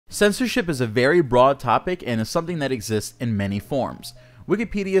Censorship is a very broad topic and is something that exists in many forms.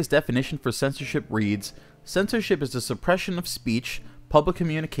 Wikipedia's definition for censorship reads, "Censorship is the suppression of speech, public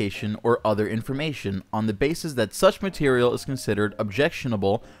communication, or other information on the basis that such material is considered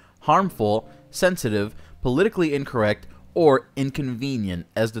objectionable, harmful, sensitive, politically incorrect, or inconvenient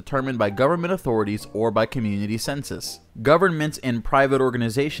as determined by government authorities or by community census." Governments and private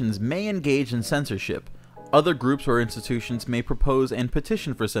organizations may engage in censorship. Other groups or institutions may propose and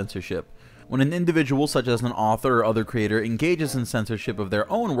petition for censorship. When an individual such as an author or other creator engages in censorship of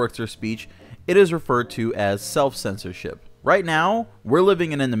their own works or speech, it is referred to as self-censorship. Right now, we're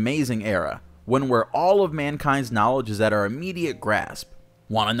living in an amazing era, one where all of mankind's knowledge is at our immediate grasp.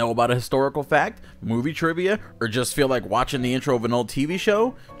 Want to know about a historical fact, movie trivia, or just feel like watching the intro of an old TV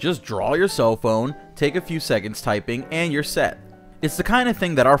show? Just draw your cell phone, take a few seconds typing, and you're set. It's the kind of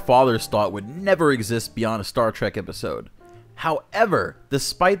thing that our fathers thought would never exist beyond a Star Trek episode. However,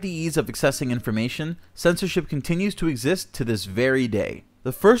 despite the ease of accessing information, censorship continues to exist to this very day.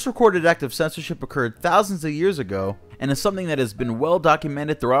 The first recorded act of censorship occurred thousands of years ago, and is something that has been well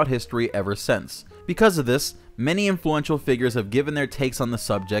documented throughout history ever since. Because of this, many influential figures have given their takes on the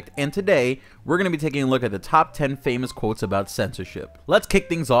subject, and today, we're going to be taking a look at the top 10 famous quotes about censorship. Let's kick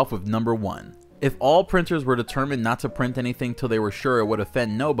things off with number 1. If all printers were determined not to print anything till they were sure it would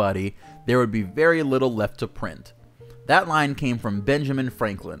offend nobody, there would be very little left to print. That line came from Benjamin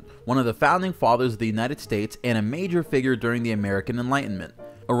Franklin, one of the founding fathers of the United States and a major figure during the American Enlightenment.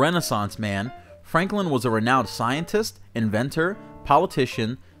 A Renaissance man, Franklin was a renowned scientist, inventor,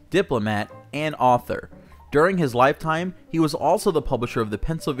 politician, diplomat, and author. During his lifetime, he was also the publisher of the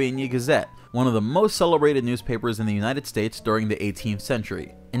Pennsylvania Gazette, one of the most celebrated newspapers in the United States during the 18th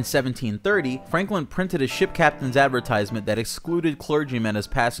century. In 1730, Franklin printed a ship captain's advertisement that excluded clergymen as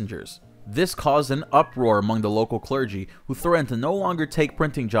passengers. This caused an uproar among the local clergy, who threatened to no longer take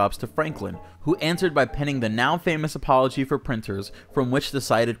printing jobs to Franklin, who answered by penning the now famous Apology for Printers, from which the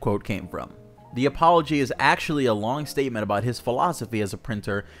cited quote came from. The apology is actually a long statement about his philosophy as a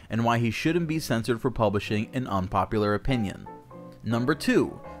printer and why he shouldn't be censored for publishing an unpopular opinion. Number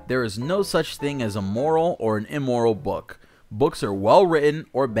 2. There is no such thing as a moral or an immoral book. Books are well written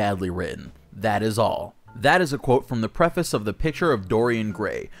or badly written. That is all. That is a quote from the preface of The Picture of Dorian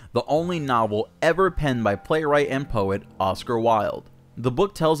Gray, the only novel ever penned by playwright and poet Oscar Wilde. The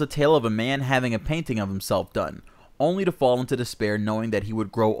book tells a tale of a man having a painting of himself done, only to fall into despair knowing that he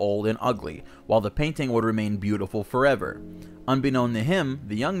would grow old and ugly, while the painting would remain beautiful forever. Unbeknown to him,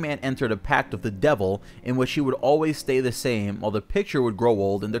 the young man entered a pact with the devil in which he would always stay the same while the picture would grow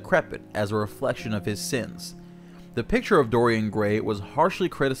old and decrepit as a reflection of his sins. The Picture of Dorian Gray was harshly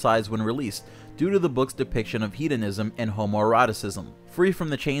criticized when released due to the book's depiction of hedonism and homoeroticism. Free from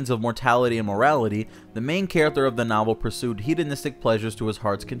the chains of mortality and morality, the main character of the novel pursued hedonistic pleasures to his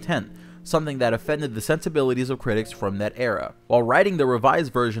heart's content, something that offended the sensibilities of critics from that era. While writing the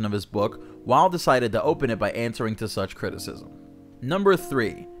revised version of his book, Wilde decided to open it by answering to such criticism. Number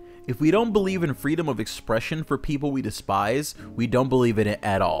 3. If we don't believe in freedom of expression for people we despise, we don't believe in it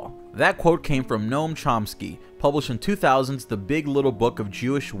at all. That quote came from Noam Chomsky, published in 2000's The Big Little Book of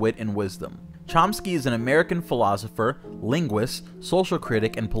Jewish Wit and Wisdom. Chomsky is an American philosopher, linguist, social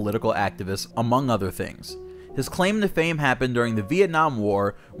critic, and political activist, among other things. His claim to fame happened during the Vietnam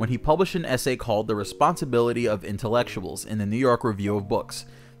War when he published an essay called The Responsibility of Intellectuals in the New York Review of Books.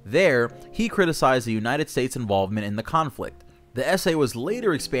 There, he criticized the United States' involvement in the conflict. The essay was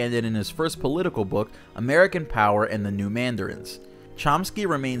later expanded in his first political book, American Power and the New Mandarins. Chomsky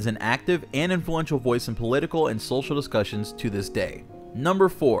remains an active and influential voice in political and social discussions to this day. Number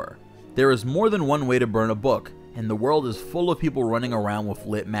 4. There is more than one way to burn a book, and the world is full of people running around with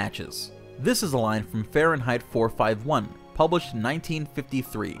lit matches. This is a line from Fahrenheit 451, published in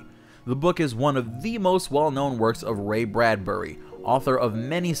 1953. The book is one of the most well-known works of Ray Bradbury, author of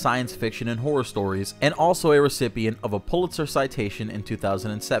many science fiction and horror stories, and also a recipient of a Pulitzer citation in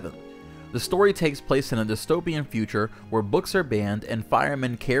 2007. The story takes place in a dystopian future where books are banned and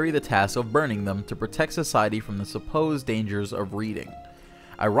firemen carry the task of burning them to protect society from the supposed dangers of reading.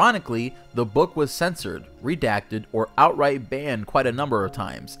 Ironically, the book was censored, redacted, or outright banned quite a number of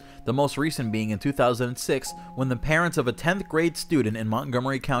times, the most recent being in 2006 when the parents of a 10th grade student in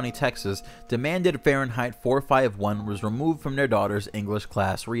Montgomery County, Texas demanded Fahrenheit 451 was removed from their daughter's English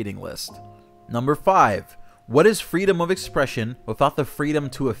class reading list. Number 5. What is freedom of expression without the freedom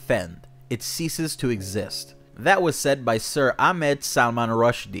to offend? It ceases to exist. That was said by Sir Ahmed Salman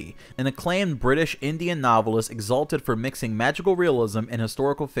Rushdie, an acclaimed British Indian novelist exalted for mixing magical realism and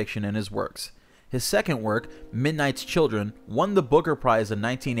historical fiction in his works. His second work, Midnight's Children, won the Booker Prize in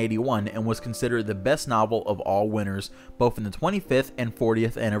 1981 and was considered the best novel of all winners, both in the 25th and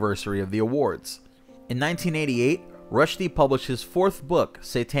 40th anniversary of the awards. In 1988, Rushdie published his fourth book,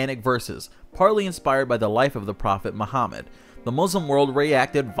 Satanic Verses, partly inspired by the life of the Prophet Muhammad. The Muslim world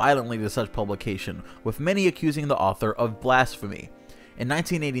reacted violently to such publication, with many accusing the author of blasphemy. In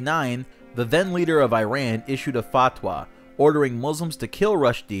 1989, the then leader of Iran issued a fatwa, ordering Muslims to kill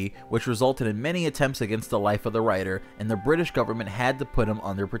Rushdie, which resulted in many attempts against the life of the writer, and the British government had to put him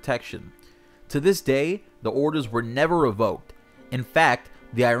under protection. To this day, the orders were never revoked. In fact,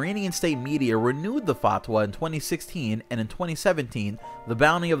 the Iranian state media renewed the fatwa in 2016, and in 2017, the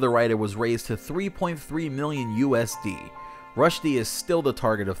bounty of the writer was raised to 3.3 million USD. Rushdie is still the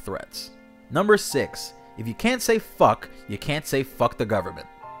target of threats. Number 6. If you can't say fuck, you can't say fuck the government.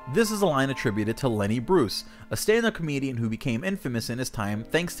 This is a line attributed to Lenny Bruce, a stand-up comedian who became infamous in his time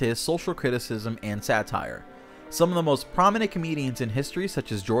thanks to his social criticism and satire. Some of the most prominent comedians in history,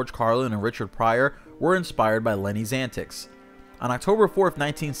 such as George Carlin and Richard Pryor, were inspired by Lenny's antics. On October 4,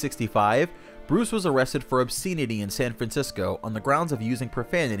 1965, Bruce was arrested for obscenity in San Francisco on the grounds of using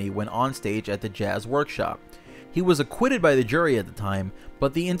profanity when on stage at the Jazz Workshop. He was acquitted by the jury at the time,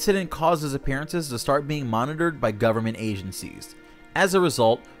 but the incident caused his appearances to start being monitored by government agencies. As a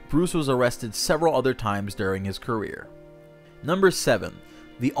result, Bruce was arrested several other times during his career. Number 7.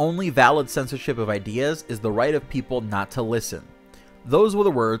 The only valid censorship of ideas is the right of people not to listen. Those were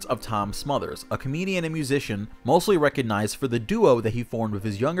the words of Tom Smothers, a comedian and musician mostly recognized for the duo that he formed with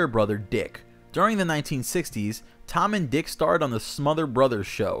his younger brother Dick. During the 1960s, Tom and Dick starred on the Smother Brothers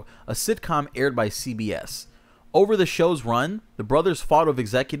Show, a sitcom aired by CBS. Over the show's run, the brothers fought with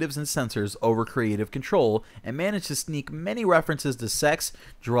executives and censors over creative control and managed to sneak many references to sex,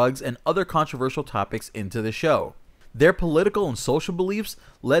 drugs, and other controversial topics into the show. Their political and social beliefs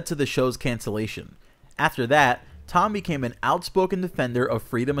led to the show's cancellation. After that, Tom became an outspoken defender of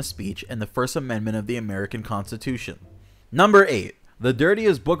freedom of speech and the First Amendment of the American Constitution. Number 8. The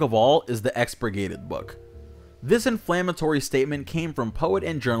dirtiest book of all is the Expurgated book. This inflammatory statement came from poet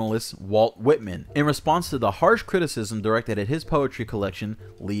and journalist Walt Whitman in response to the harsh criticism directed at his poetry collection,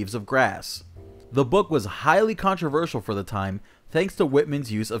 Leaves of Grass. The book was highly controversial for the time thanks to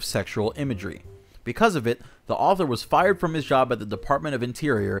Whitman's use of sexual imagery. Because of it, the author was fired from his job at the Department of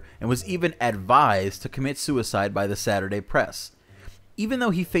Interior and was even advised to commit suicide by the Saturday press. Even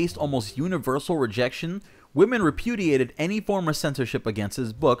though he faced almost universal rejection, Whitman repudiated any form of censorship against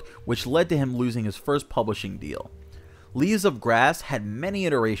his book, which led to him losing his first publishing deal. Leaves of Grass had many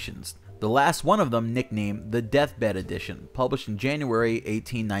iterations, the last one of them nicknamed the Deathbed Edition, published in January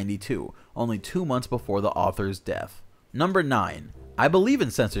 1892, only 2 months before the author's death. Number 9. I believe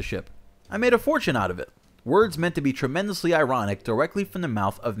in censorship. I made a fortune out of it. Words meant to be tremendously ironic directly from the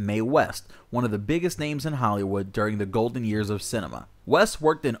mouth of Mae West, one of the biggest names in Hollywood during the golden years of cinema. West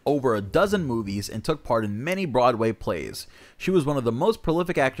worked in over a dozen movies and took part in many Broadway plays. She was one of the most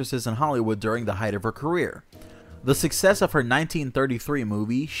prolific actresses in Hollywood during the height of her career. The success of her 1933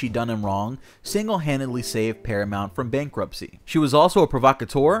 movie, She Done Him Wrong, single-handedly saved Paramount from bankruptcy. She was also a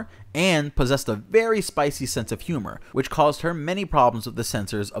provocateur and possessed a very spicy sense of humor, which caused her many problems with the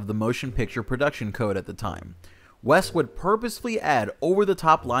censors of the Motion Picture Production Code at the time. West would purposefully add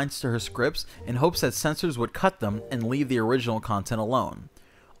over-the-top lines to her scripts in hopes that censors would cut them and leave the original content alone.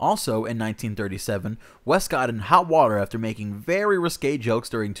 Also, in 1937, West got in hot water after making very risque jokes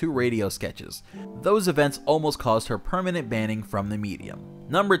during 2 radio sketches. Those events almost caused her permanent banning from the medium.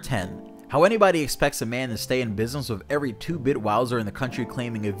 Number 10. How anybody expects a man to stay in business with every 2-bit wowzer in the country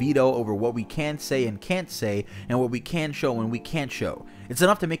claiming a veto over what we can say and can't say, and what we can show and we can't show. It's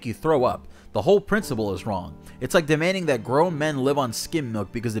enough to make you throw up. The whole principle is wrong. It's like demanding that grown men live on skim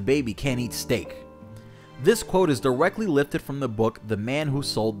milk because the baby can't eat steak. This quote is directly lifted from the book The Man Who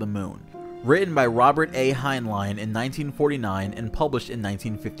Sold the Moon, written by Robert A. Heinlein in 1949 and published in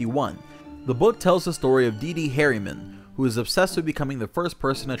 1951. The book tells the story of D.D. Harriman, who is obsessed with becoming the first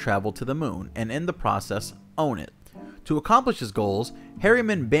person to travel to the moon, and in the process, own it. To accomplish his goals,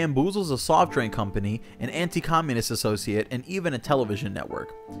 Harriman bamboozles a soft drink company, an anti-communist associate, and even a television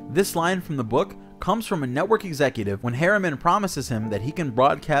network. This line from the book comes from a network executive when Harriman promises him that he can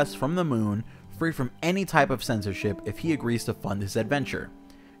broadcast from the moon free from any type of censorship if he agrees to fund his adventure.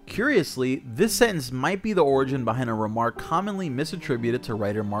 Curiously, this sentence might be the origin behind a remark commonly misattributed to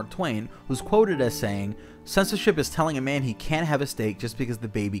writer Mark Twain, who's quoted as saying, Censorship is telling a man he can't have a steak just because the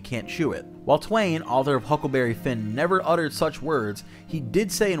baby can't chew it. While Twain, author of Huckleberry Finn, never uttered such words, he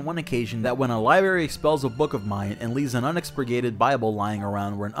did say on one occasion that when a library expels a book of mine and leaves an unexpurgated Bible lying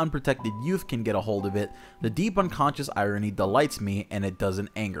around where an unprotected youth can get a hold of it, the deep unconscious irony delights me and it doesn't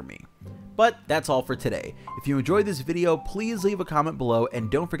anger me. But that's all for today. If you enjoyed this video, please leave a comment below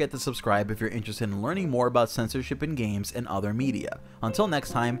and don't forget to subscribe if you're interested in learning more about censorship in games and other media. Until next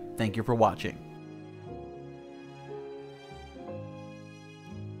time, thank you for watching.